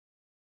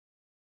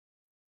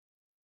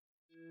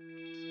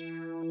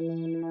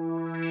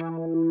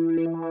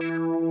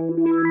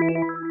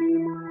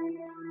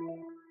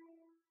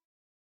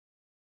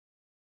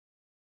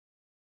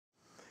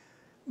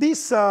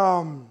these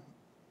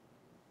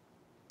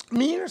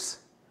mirrors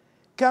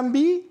can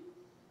be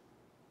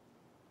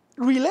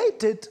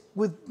related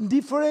with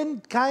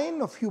different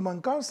kind of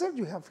human cancer.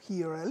 You have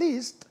here a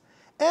list,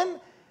 and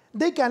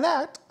they can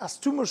act as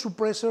tumor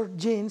suppressor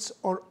genes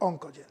or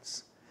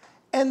oncogenes.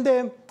 And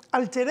the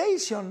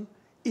alteration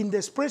in the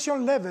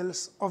expression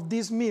levels of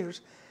these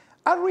mirrors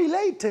are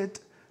related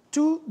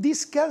to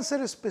these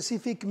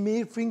cancer-specific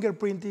mirror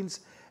fingerprintings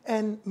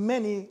and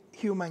many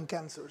human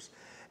cancers.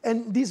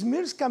 And these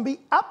mirrors can be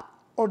up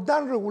or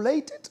down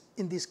regulated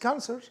in these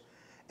cancers,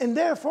 and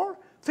therefore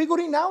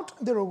figuring out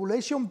the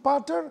regulation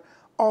pattern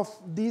of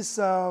these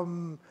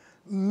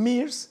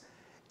mirrors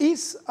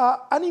is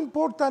an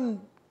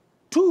important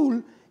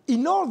tool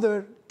in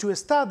order to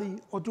study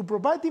or to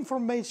provide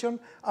information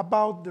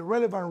about the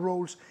relevant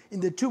roles in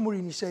the tumor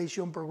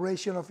initiation,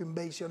 progression of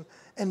invasion,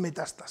 and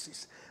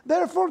metastasis.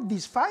 Therefore,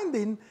 this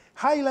finding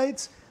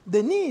highlights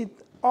the need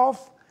of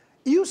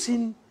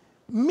using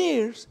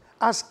mirrors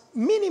as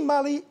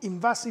minimally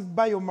invasive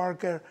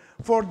biomarker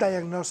for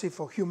diagnosis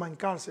of human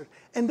cancer,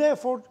 and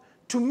therefore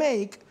to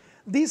make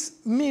this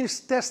mirrors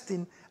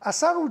testing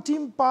as a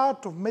routine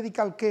part of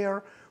medical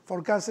care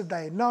for cancer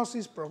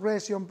diagnosis,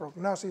 progression,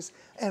 prognosis,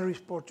 and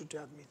response to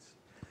treatments.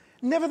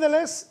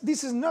 Nevertheless,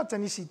 this is not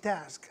an easy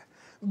task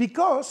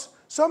because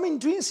some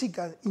intrinsic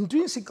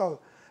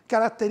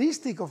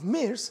characteristics of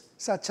mirrors,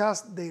 such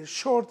as their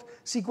short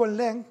sequence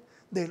length,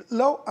 their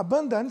low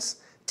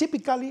abundance,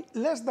 typically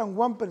less than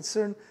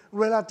 1%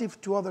 relative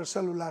to other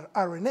cellular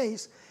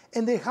RNAs,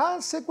 and the high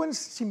sequence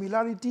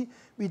similarity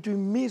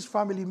between mirrors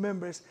family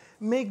members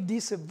make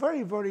this a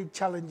very, very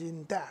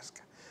challenging task.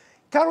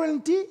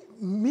 Currently,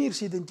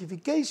 mirrors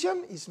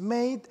identification is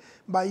made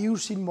by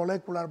using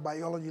molecular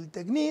biology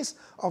techniques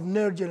of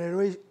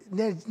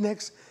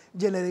next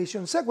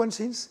generation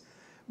sequencing,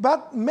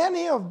 but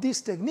many of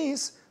these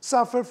techniques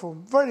suffer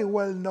from very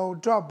well-known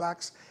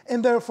drawbacks,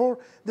 and therefore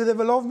the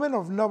development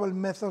of novel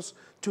methods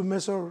to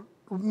measure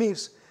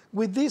mirrors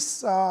with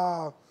this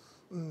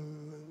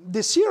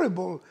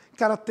desirable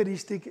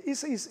characteristic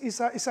is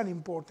an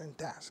important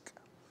task.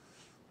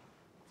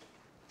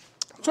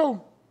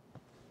 So,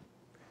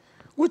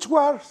 which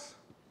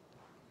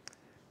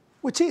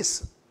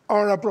is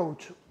our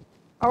approach?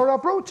 Our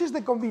approach is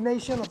the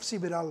combination of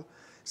several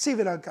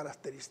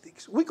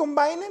characteristics. We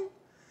combined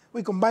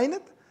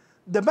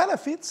the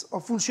benefits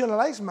of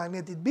functionalized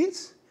magnetic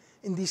beads,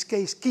 in this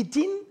case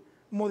chitin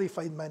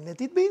modified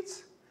magnetic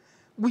beads,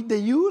 with the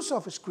use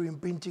of screen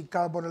printed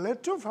carbon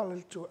electrode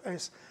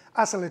as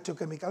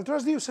electrochemical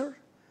transducer,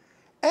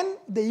 and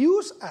the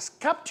use as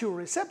capture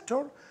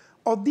receptor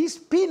of this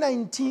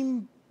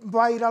P19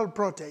 viral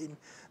protein.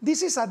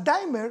 This is a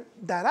dimer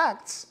that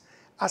acts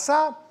as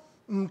a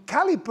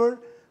caliper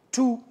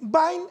to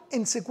bind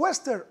and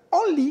sequester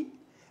only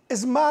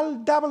small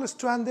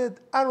double-stranded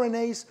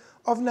RNAs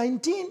of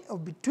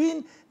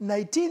between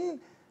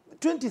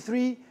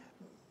 19-23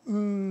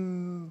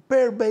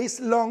 pair base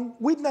long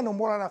with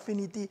nanomolar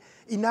affinity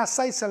in a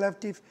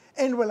site-selective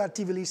and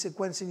relatively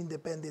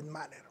sequencing-independent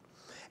manner.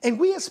 And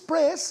we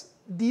express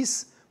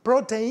this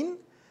protein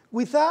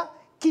with a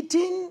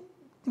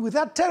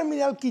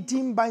terminal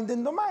chitin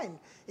binding domain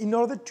in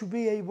order to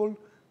be able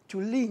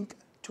to link,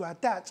 to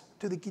attach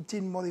to the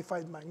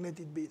chitin-modified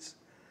magnetic beads.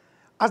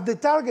 As the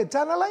target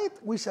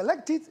analyte, we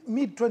selected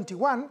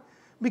MIR21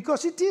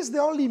 because it is the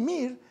only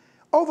MIR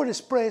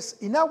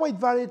overexpressed in a wide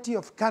variety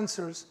of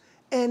cancers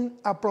and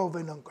a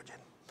proven oncogen.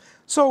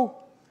 So,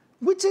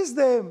 which is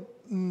the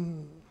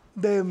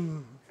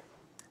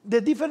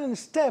different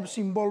steps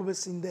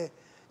involved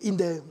in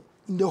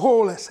the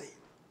whole assay?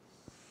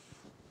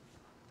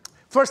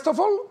 First of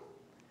all,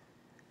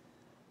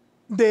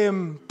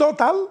 the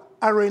total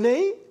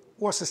RNA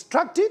was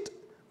extracted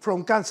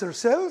from cancer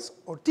cells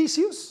or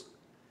tissues,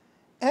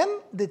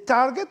 and the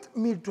target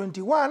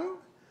MIR21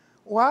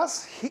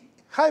 was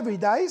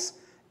hybridized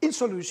in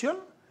solution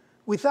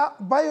with a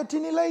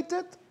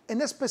biotinylated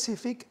and a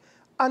specific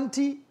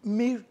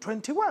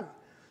anti-MIR21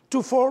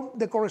 to form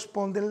the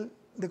corresponding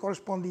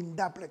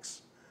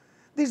duplex.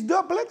 This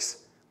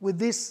duplex, with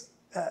the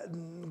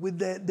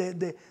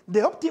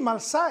optimal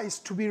size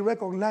to be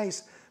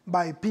recognized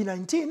by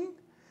P19,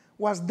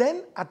 was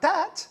then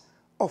attached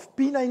of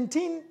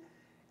P19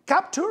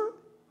 capture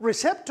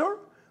receptor,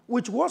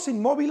 which was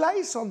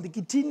immobilized on the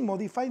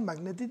chitin-modified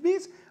magnetic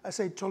beads, as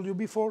I told you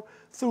before,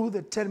 through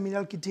the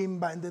terminal chitin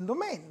binding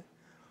domain.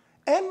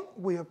 And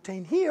we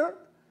obtain here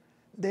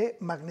the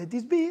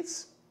magnetic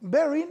beads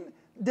bearing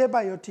the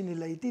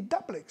biotinylated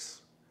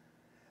duplex.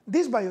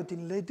 This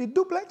biotinylated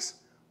duplex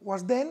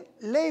was then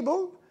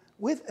labeled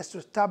with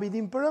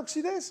streptavidin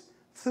peroxidase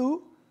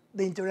through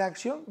the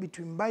interaction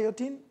between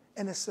biotin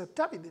and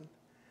streptavidin.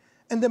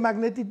 And the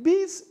magnetic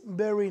beads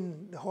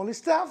bearing the whole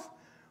stuff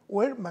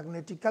were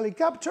magnetically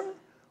captured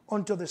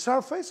onto the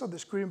surface of the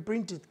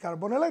screen-printed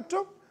carbon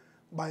electrode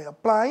by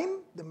applying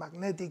the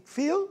magnetic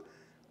field,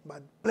 by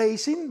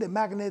placing the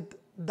magnet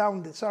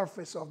down the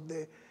surface of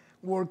the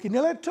working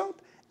electrode,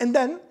 and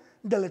then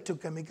the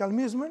electrochemical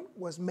measurement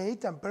was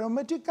made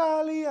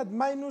amperometrically at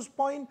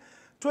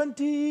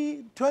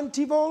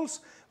 20 volts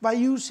by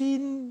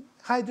using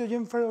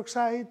hydrogen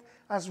peroxide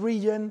as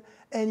reagent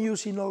and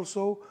using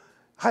also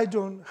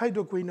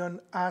hydroquinone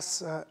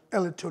as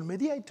electron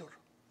mediator.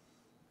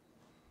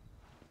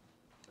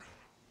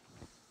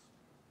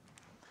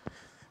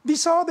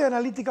 These are the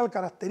analytical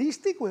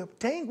characteristics we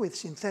obtained with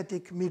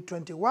synthetic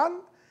mir-21,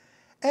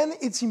 and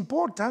it's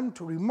important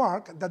to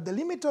remark that the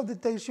limit of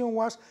detection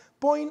was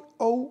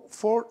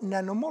 0.04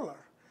 nanomolar.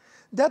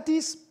 That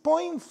is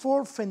 0.4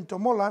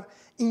 femtomolar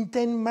in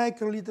 10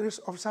 microliters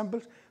of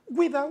samples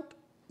without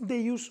the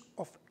use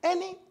of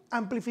any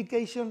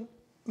amplification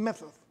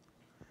method.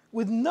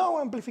 With no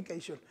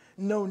amplification,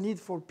 no need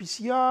for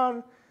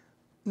PCR,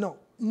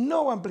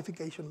 no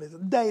amplification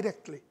method,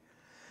 directly.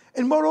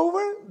 And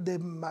moreover, the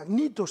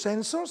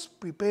magnetosensors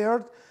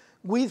prepared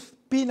with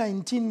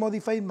P19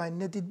 modified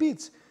magnetic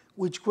beads,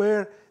 which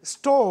were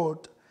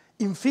stored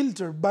in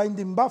filter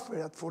binding buffer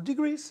at 4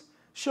 degrees,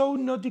 show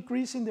no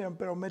decrease in the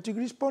amperometric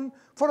response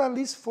for at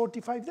least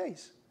 45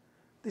 days.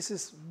 This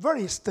is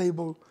very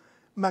stable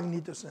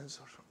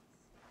magnetosensor.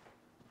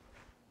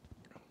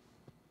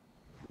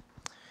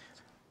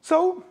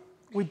 So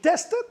we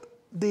tested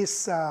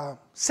this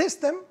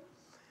system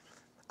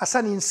as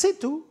an in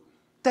situ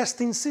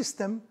testing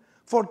system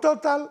for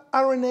total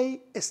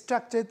RNA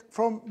extracted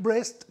from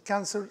breast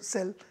cancer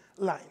cell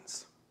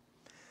lines.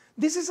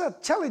 This is a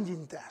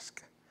challenging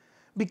task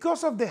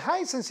because of the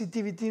high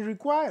sensitivity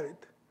required,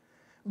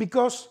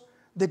 because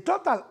the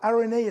total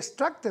RNA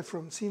extracted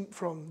from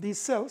these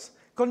cells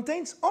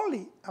contains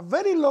only a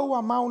very low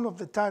amount of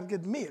the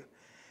target mir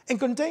and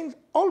contains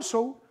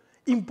also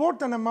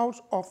important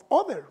amounts of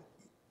other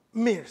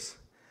mirs.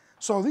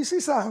 So this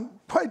is a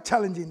quite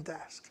challenging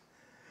task.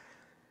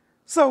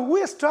 So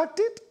we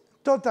extracted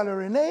total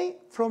RNA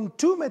from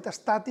 2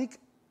 metastatic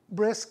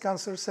breast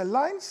cancer cell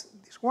lines,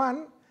 this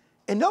one,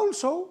 and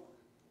also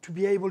to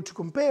be able to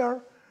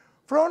compare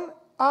from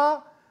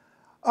a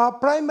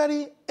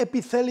primary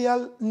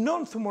epithelial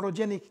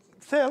non-tumorogenic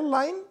cell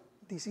line,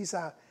 this is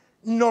a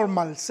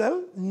normal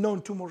cell,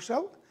 non-tumor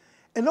cell,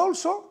 and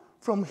also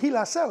from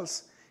HeLa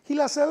cells.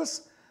 HeLa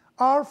cells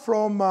are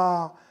from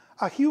a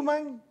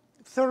human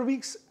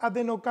cervix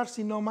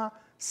adenocarcinoma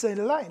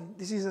cell line.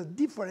 This is a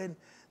different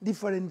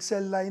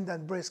cell line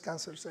than breast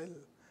cancer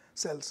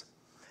cells.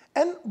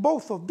 And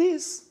both of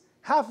these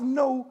have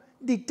no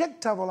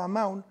detectable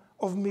amount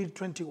of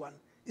mir-21.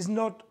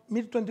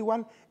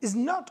 mir-21 is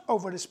not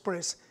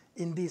overexpressed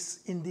in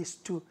these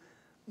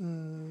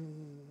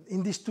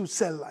two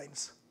cell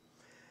lines.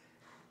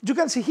 You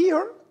can see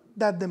here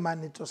that the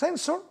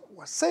magnetosensor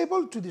was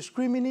able to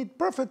discriminate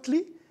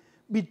perfectly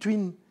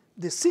between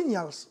the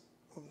signals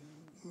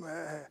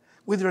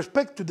with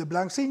respect to the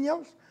blank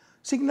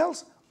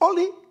signals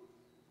only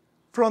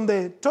from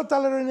the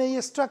total RNA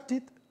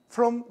extracted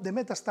from the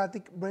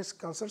metastatic breast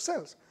cancer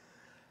cells,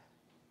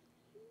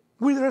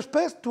 with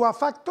respect to a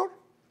factor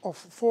of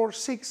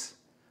 4.6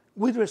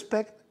 with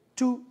respect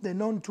to the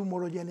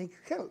non-tumorogenic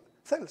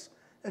cells,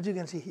 as you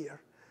can see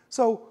here.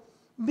 So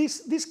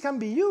this can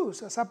be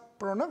used as a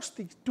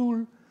prognostic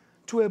tool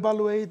to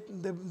evaluate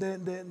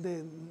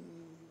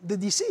the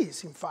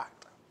disease, in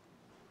fact.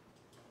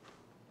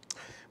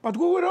 But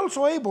we were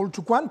also able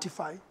to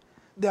quantify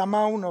the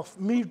amount of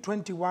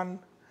mir-21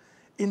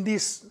 in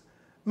these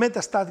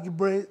metastatic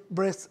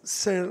breast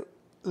cell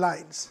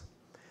lines.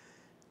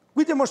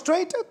 We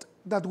demonstrated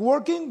that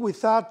working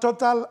with a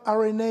total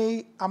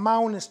RNA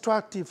amount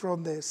extracted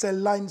from the cell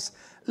lines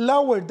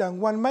lower than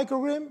 1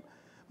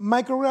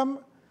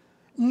 microgram,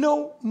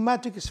 no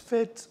matrix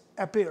effect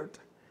appeared.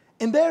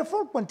 And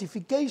therefore,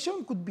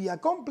 quantification could be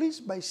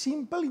accomplished by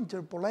simple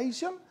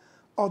interpolation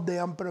of the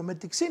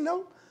amperometric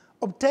signal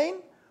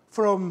obtained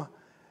from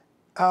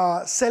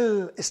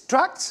cell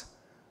extracts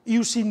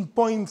using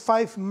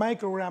 0.5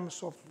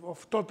 micrograms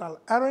of total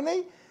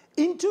RNA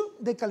into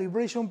the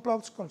calibration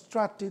plots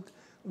constructed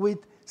with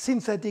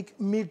synthetic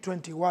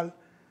mir-21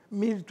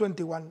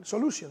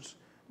 solutions.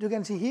 You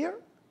can see here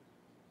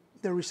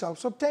the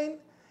results obtained,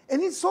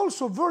 and it's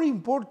also very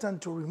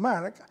important to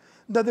remark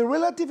that the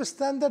relative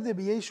standard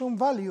deviation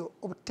value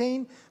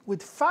obtained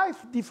with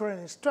 5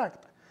 different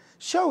extracts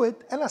showed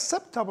an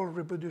acceptable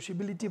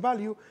reproducibility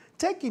value,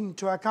 taking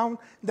into account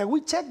that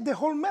we checked the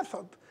whole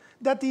method,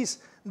 that is,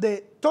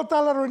 the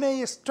total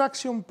RNA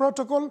extraction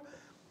protocol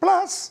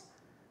plus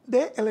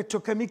the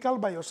electrochemical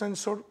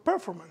biosensor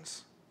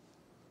performance.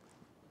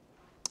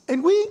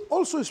 And we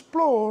also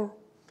explore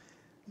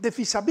the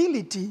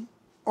feasibility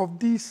of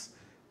this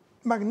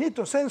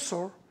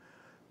magnetosensor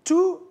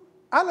to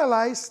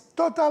analyze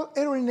total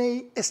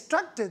RNA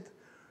extracted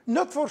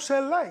not from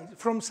cell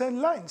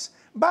lines,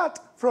 but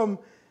from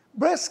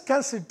breast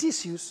cancer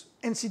tissues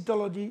and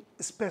cytology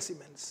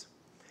specimens.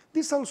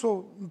 These are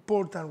also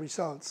important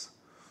results.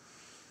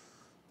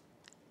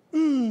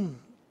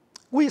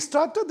 We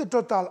extracted the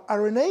total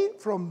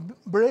RNA from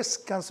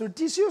breast cancer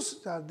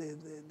tissues, the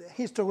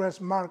histograms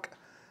marked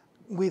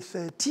with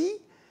T,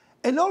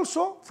 and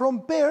also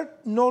from paired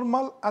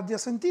normal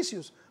adjacent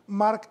tissues,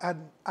 marked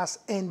as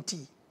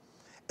NT,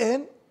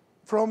 and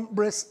from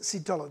breast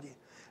cytology.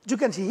 You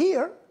can see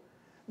here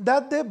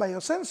that the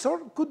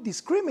biosensor could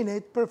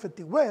discriminate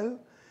perfectly well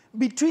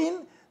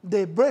between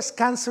the breast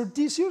cancer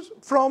tissues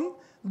from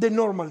the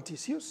normal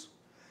tissues.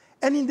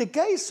 And in the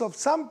case of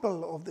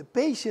sample of the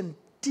patient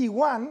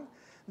T1,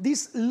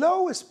 this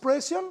low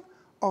expression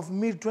of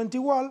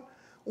miR-21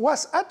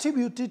 was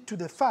attributed to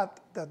the fact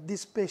that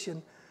this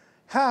patient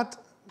had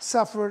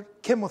suffered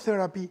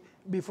chemotherapy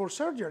before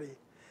surgery.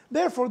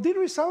 Therefore, these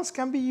results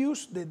can be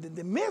used,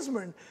 the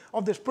measurement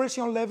of the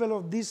expression level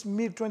of this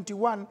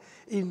miR-21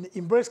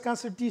 in breast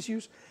cancer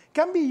tissues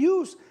can be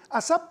used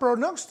as a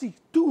prognostic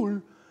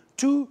tool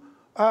to,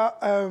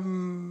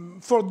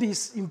 for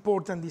this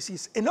important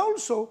disease, and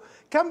also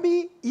can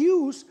be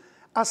used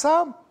as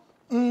a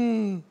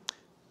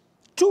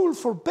tool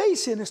for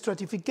patient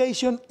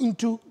stratification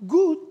into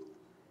good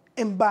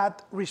and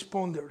bad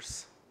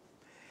responders.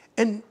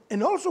 And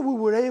also we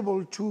were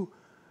able to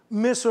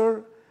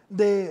measure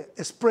the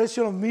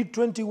expression of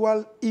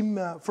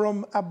miR-21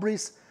 from a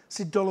breast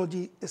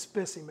cytology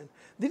specimen.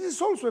 This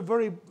is also a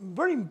very,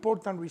 very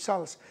important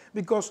result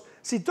because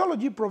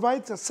cytology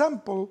provides a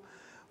sample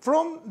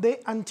from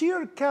the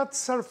anterior cut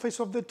surface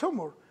of the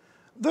tumor,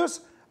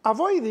 thus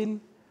avoiding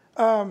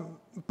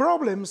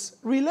problems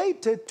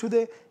related to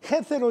the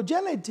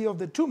heterogeneity of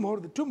the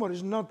tumor. The tumor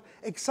is not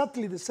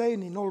exactly the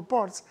same in all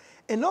parts,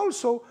 and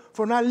also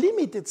for a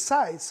limited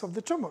size of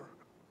the tumor.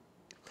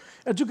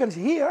 As you can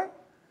see here,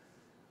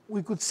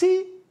 we could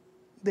see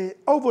the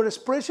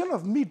overexpression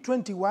of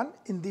miR-21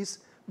 in this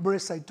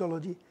breast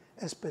cytology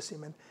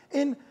specimen.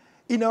 And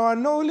in our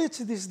knowledge,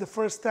 this is the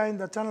first time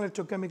that an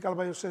electrochemical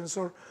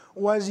biosensor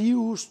was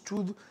used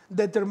to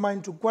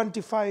determine, to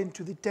quantify, and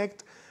to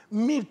detect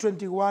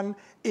miR-21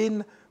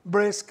 in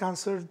breast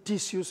cancer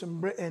tissues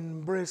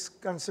and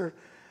breast cancer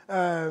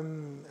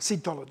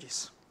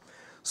cytologies.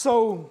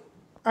 So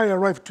I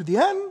arrived to the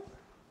end.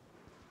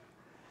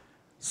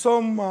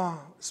 Some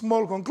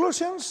small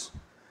conclusions.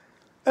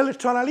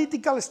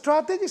 Electroanalytical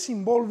strategies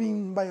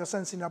involving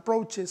biosensing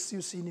approaches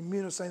using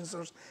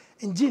immunosensors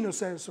and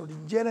genosensors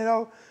in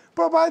general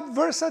provide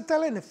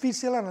versatile and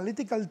efficient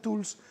analytical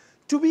tools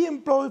to be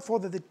employed for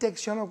the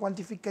detection or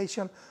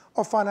quantification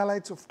of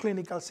analytes of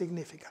clinical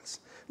significance.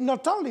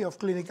 Not only of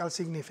clinical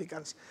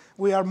significance,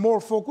 we are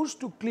more focused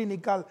to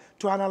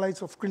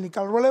analytes of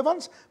clinical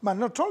relevance, but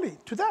not only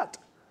to that.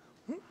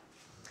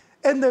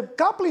 And the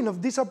coupling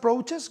of these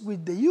approaches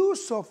with the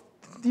use of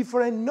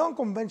different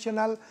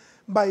non-conventional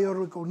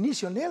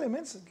biorecognition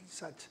elements,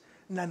 such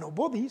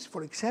nanobodies,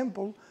 for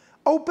example,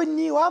 open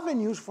new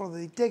avenues for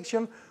the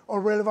detection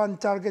of relevant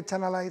target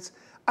analytes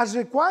as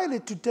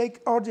required to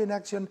take urgent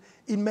action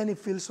in many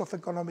fields of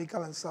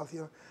economical and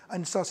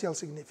social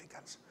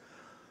significance.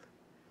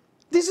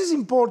 This is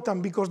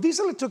important because these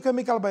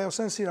electrochemical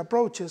biosensing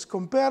approaches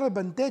compare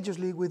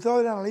advantageously with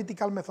other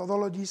analytical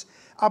methodologies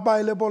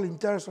available in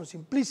terms of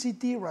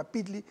simplicity,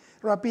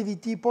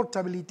 rapidity,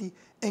 portability,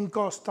 and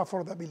cost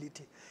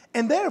affordability.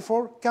 And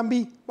therefore can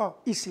be, well,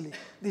 easily,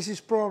 this is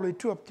probably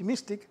too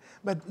optimistic,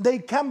 but they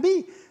can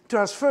be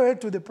transferred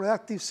to the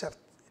productive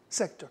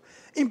sector.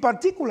 In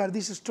particular,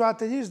 these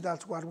strategies,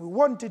 that's what we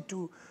wanted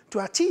to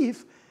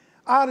achieve,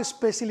 are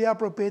especially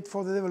appropriate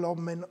for the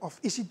development of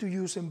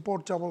easy-to-use and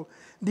portable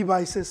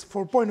devices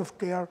for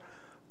point-of-care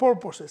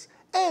purposes.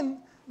 And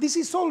this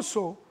is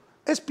also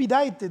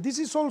expedited, this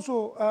is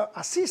also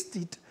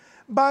assisted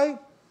by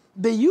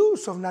the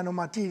use of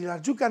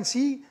nanomaterials. You can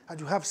see, as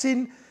you have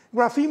seen,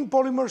 graphene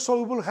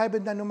polymer-soluble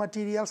hybrid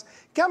nanomaterials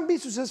can be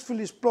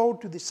successfully explored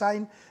to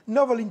design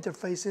novel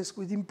interfaces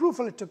with improved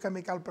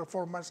electrochemical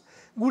performance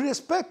with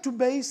respect to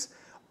base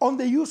on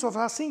the use of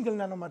a single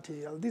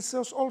nanomaterial. This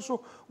is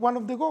also one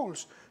of the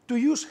goals, to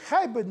use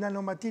hybrid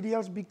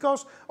nanomaterials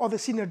because of the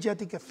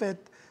synergetic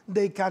effect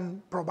they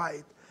can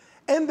provide.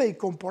 And the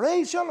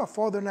incorporation of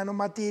other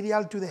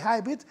nanomaterial to the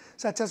hybrid,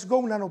 such as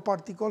GO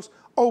nanoparticles,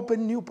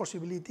 open new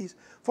possibilities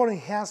for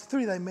enhanced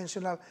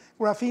three-dimensional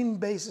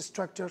graphene-based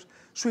structures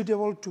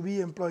suitable to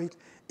be employed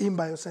in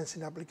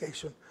biosensing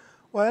application.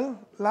 Well,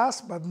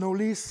 last but not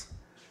least,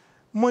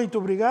 muito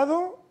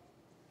obrigado.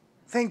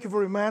 Thank you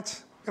very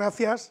much.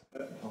 Gracias.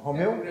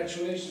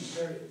 Congratulations,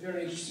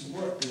 very interesting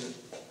work.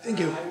 Thank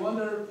you. I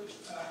wonder,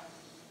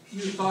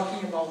 you're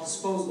talking about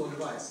disposable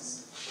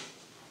devices.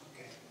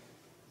 Okay.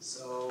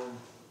 So,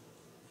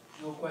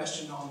 no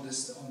question on the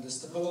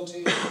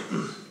stability,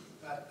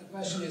 but the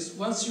question is,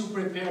 once you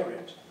prepare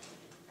it,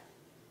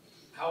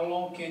 how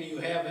long can you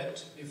have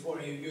it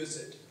before you use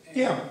it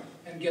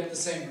and get the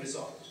same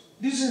result?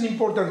 This is an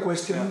important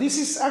question. Yeah. This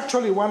is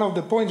actually one of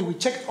the points we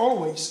check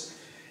always.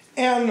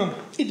 And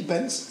it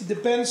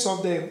depends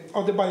on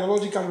the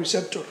biological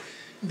receptor.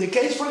 In the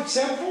case, for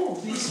example,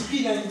 of these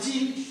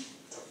P19,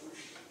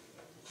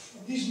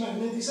 these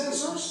magnetic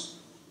sensors,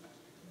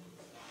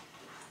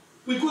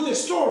 we could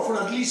store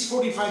for at least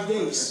 45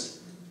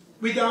 days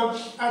without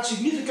a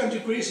significant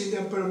decrease in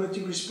the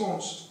parametric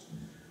response.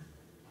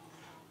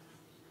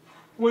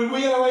 When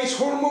we analyze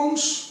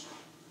hormones,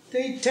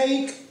 they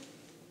can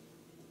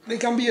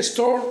be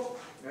stored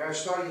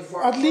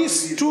at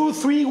least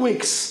 2-3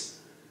 weeks.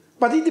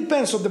 But it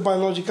depends on the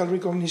biological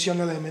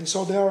recognition element.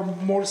 So they are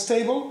more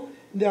stable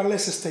they are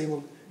less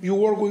stable. You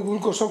work with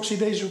glucose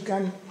oxidase, you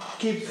can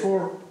keep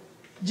for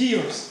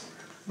years.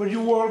 But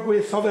you work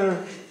with other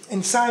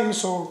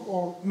enzymes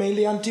or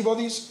mainly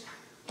antibodies,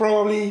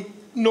 probably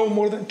no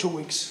more than 2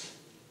 weeks.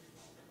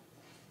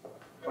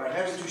 But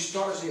have to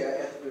store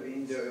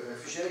in the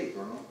refrigerator,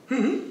 no?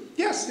 Mm-hmm.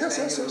 Yes.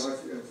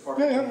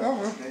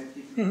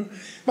 Mm-hmm.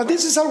 But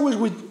this is always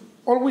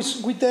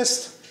we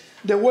test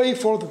the way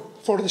for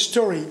the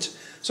storage.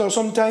 So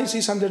sometimes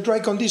it's under dry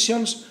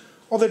conditions,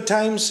 other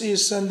times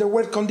it's under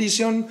wet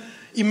condition,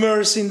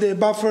 immersed in the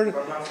buffer.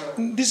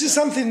 This is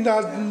something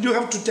that you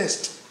have to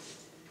test.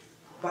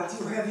 But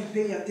you have to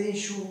pay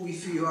attention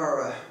with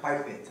your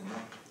pipette, no?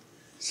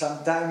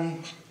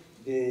 Sometimes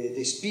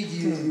the speed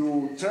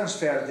you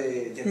transfer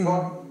the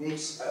form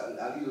makes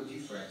a little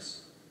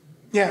difference.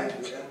 Yeah.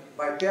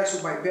 By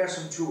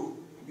person to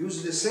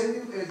use the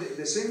same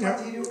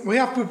material. We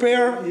have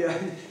prepared. Yeah.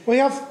 We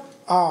have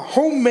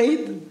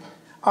homemade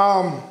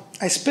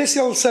a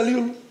special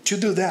cellule to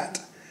do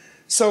that.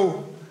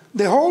 So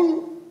the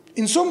whole.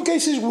 In some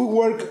cases we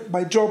work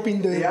by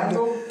dropping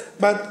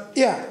but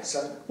yeah,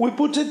 we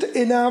put it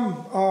in a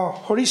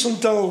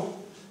horizontal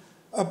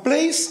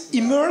place,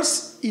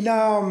 immersed in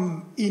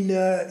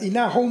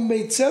a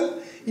homemade cell,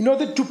 in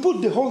order to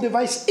put the whole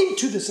device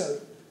into the cell.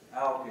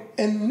 Okay.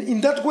 And in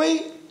that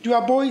way, you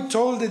avoid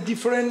all the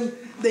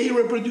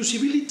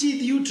irreproducibility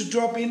due to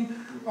dropping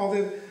of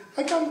the.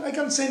 I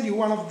can send you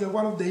one of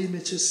the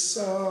images.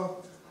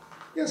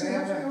 Yes, I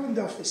have in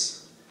the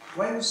office.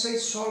 When you say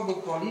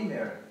soluble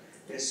polymer,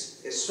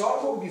 it's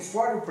soluble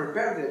before you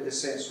prepare the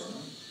sensor. No?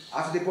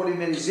 After the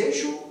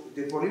polymerization,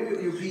 the polymer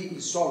will be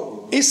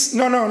insoluble.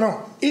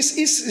 No.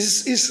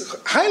 It's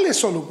highly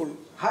soluble.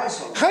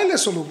 Highly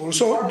soluble.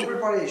 So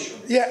preparation.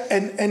 Yeah,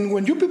 and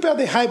when you prepare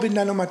the hybrid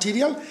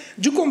nanomaterial,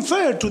 you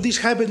compare to this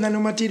hybrid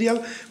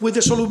nanomaterial with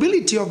the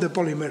solubility of the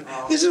polymer.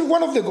 This is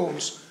one of the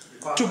goals,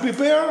 to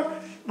prepare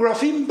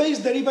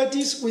graphene-based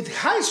derivatives with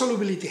high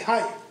solubility,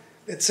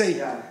 let's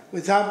say,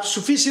 with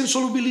sufficient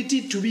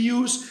solubility to be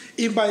used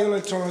in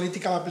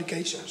bioelectroanalytical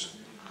applications.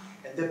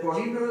 And the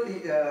polymer,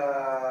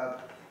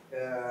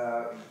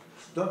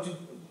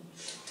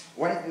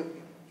 when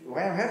you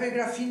have a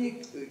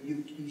graphene,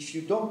 if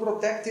you don't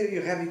protect it,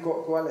 you have a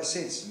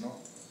coalescence, no?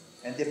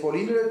 And the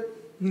polymer...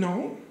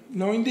 No,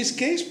 in this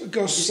case,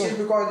 because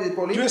the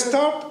polymer, you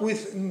start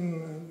with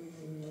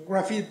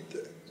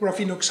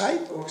graphene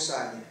oxide.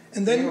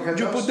 And then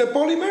you put the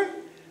polymer,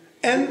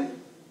 and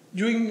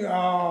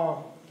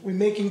we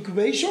make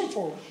incubation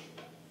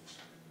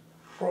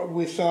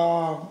with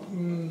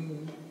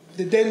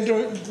the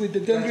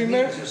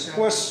dendrimer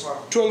was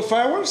 12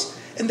 hours,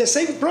 and the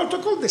same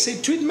protocol, the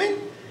same treatment,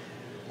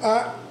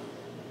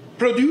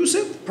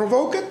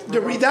 provoked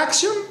the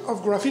reduction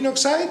of graphene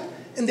oxide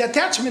and the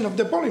attachment of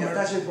the polymer.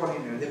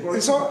 The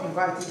polymer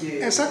invited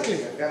the exactly.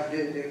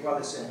 The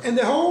coalescence. And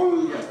the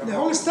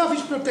whole stuff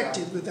is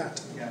protected with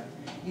that. Yeah.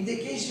 In the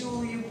case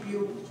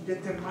you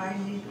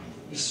determine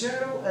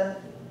serum and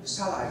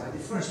saliva, the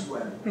first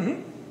one,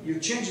 you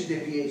change the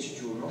pH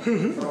too, no?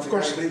 From of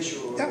course.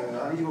 Ratio,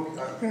 you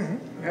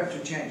have to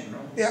change, no?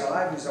 Yeah.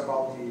 Saliva is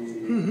about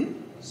the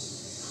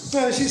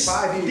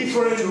 5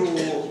 different to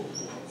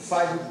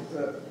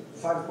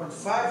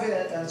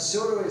 5.5 and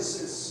serum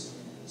is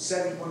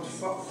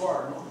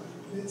 7.4, no?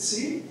 Let's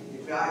see. The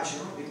pH,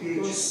 no? The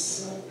pH.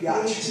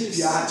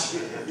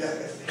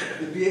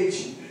 The pH.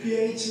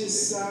 pH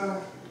is...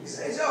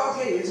 It's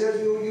okay,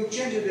 you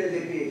change the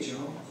pH,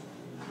 no?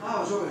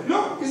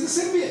 No, it's the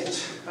same pH.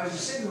 It's the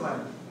same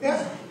one.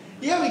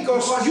 Yeah,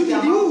 because you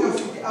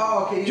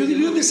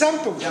dilute the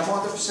sample. The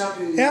amount of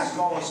sample is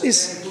small.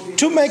 It's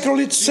 2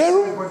 microliters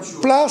serum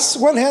plus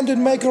 100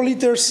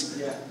 microliters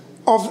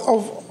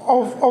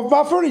of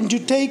buffer, and you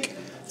take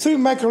 3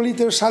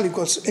 microliters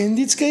salicos. In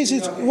this case,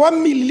 it's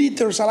 1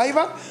 milliliter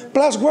saliva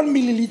plus 1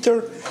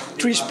 milliliter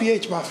trace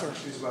pH buffer.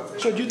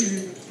 So you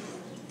dilute.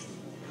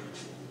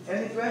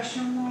 Any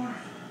question more?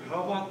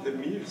 How about the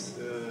MIRS?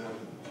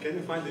 Can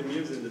you find the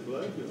MIRS in the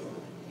blood?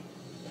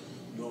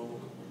 No.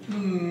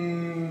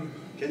 Can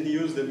you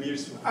use the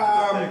MIRS to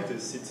detect the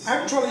CTC?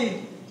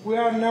 Actually, we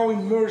are now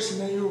immersed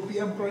in a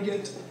European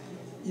project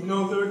in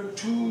order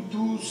to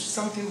do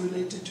something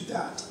related to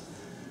that.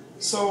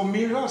 So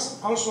MIRS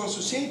also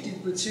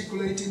associated with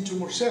circulating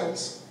tumor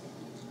cells,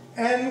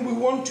 and we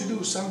want to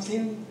do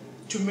something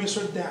to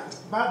measure that.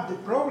 But the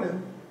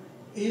problem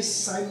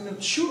is I'm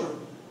not sure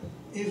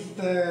if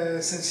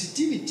the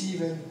sensitivity,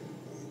 even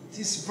it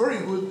is very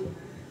good,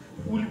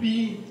 would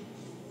be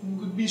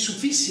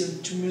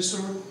sufficient to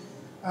measure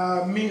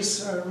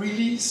MIRS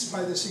release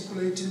by the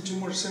circulating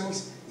tumor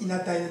cells in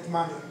a direct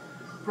manner.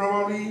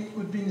 Probably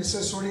would be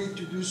necessary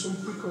to do some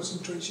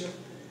pre-concentration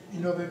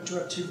in order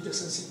to achieve the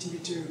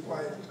sensitivity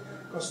required,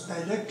 because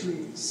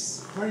directly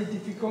it's very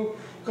difficult,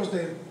 because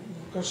the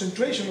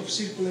concentration of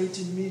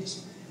circulating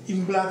MIRS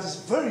in blood is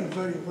very,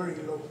 very, very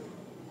low.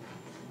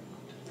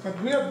 But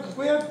we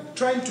are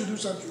trying to do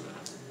something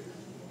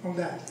on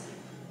that.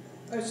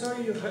 I saw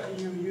you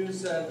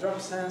use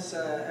drop sense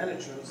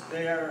electrodes.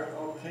 They are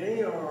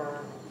okay,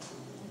 or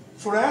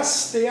for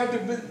us, they are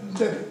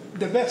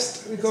the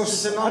best,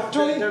 because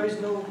actually, there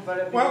is no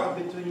variability well,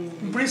 between...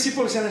 in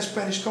principle, it's a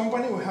Spanish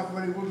company. We have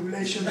very good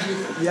relations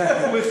with,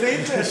 Yeah. with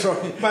it.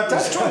 Sorry. But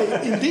actually,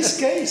 in this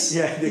case,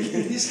 Yeah,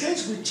 in this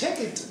case, we check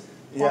it.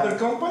 Yeah. Other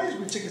companies,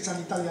 we check it's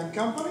an Italian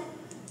company,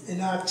 and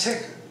a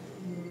Czech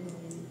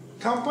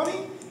company,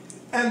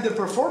 and the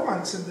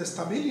performance and the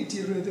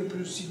stability, the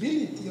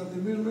reproducibility of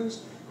the measurements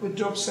with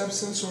drop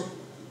substance, or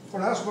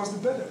for us, was the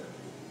better,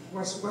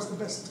 was the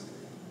best.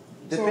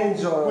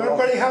 Depends so we're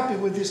very happy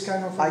with this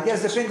kind of. I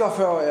guess depends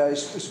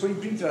of screen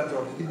printer.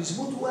 The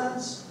smooth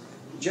ones,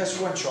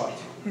 just one shot,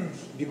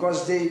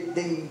 because they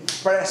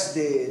press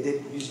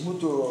the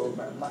smooth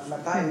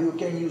material. You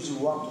can use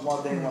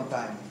more than one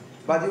time.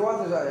 But the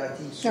others, I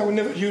think. So. Yeah, we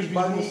never use.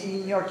 But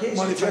in your case,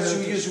 you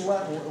just use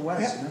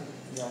once. Yeah. No?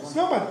 Yeah, once.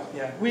 No, but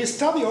yeah. we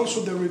study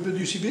also the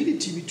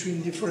reproducibility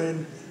between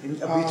different.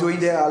 Between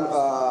the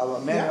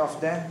many of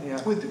them.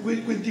 Yeah.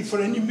 With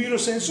different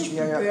immunosensors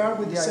prepared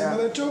with the same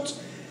electrodes.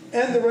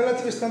 And the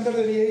relative standard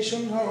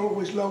deviations are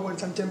always lower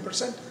than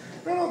 10%.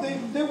 No,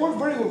 they work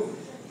very good.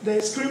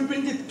 The screen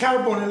printed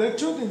carbon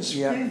electrode and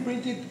screen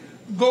printed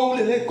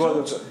gold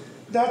electrodes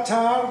that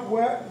are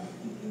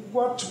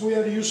what we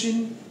are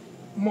using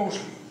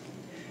mostly.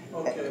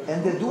 Okay.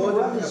 And the dual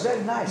one is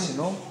very nice, you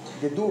know.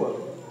 The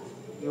dual.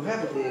 You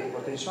have the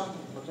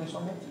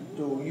potentiometer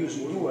to use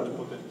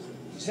dual.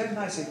 It's a very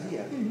nice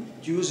idea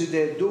to use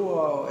the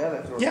dual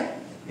electrode. Yeah.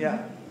 Yeah.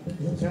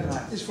 Very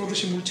nice. It's for the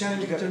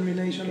simultaneous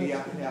determination.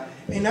 Yeah, yeah.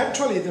 And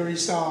actually there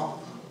is a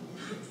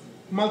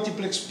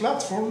multiplex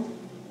platform,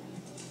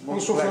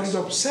 also from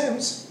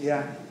DOPSEMS,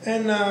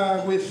 and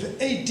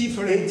with 8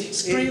 different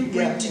screen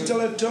printed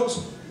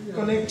electrodes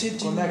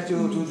connected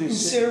in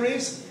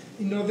series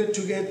in order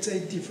to get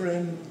 8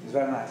 different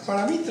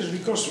parameters.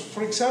 Because,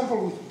 for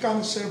example, with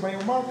cancer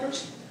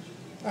biomarkers,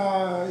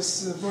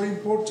 it's very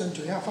important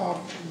to have a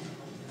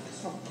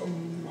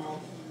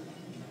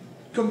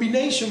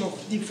combination of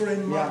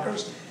different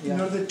markers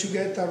in order to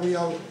get a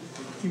real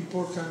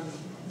important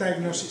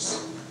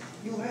diagnosis.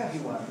 You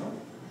have one, no?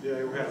 Yeah,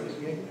 you have.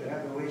 You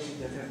have a way to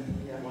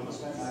determine. Yeah,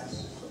 that's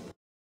nice.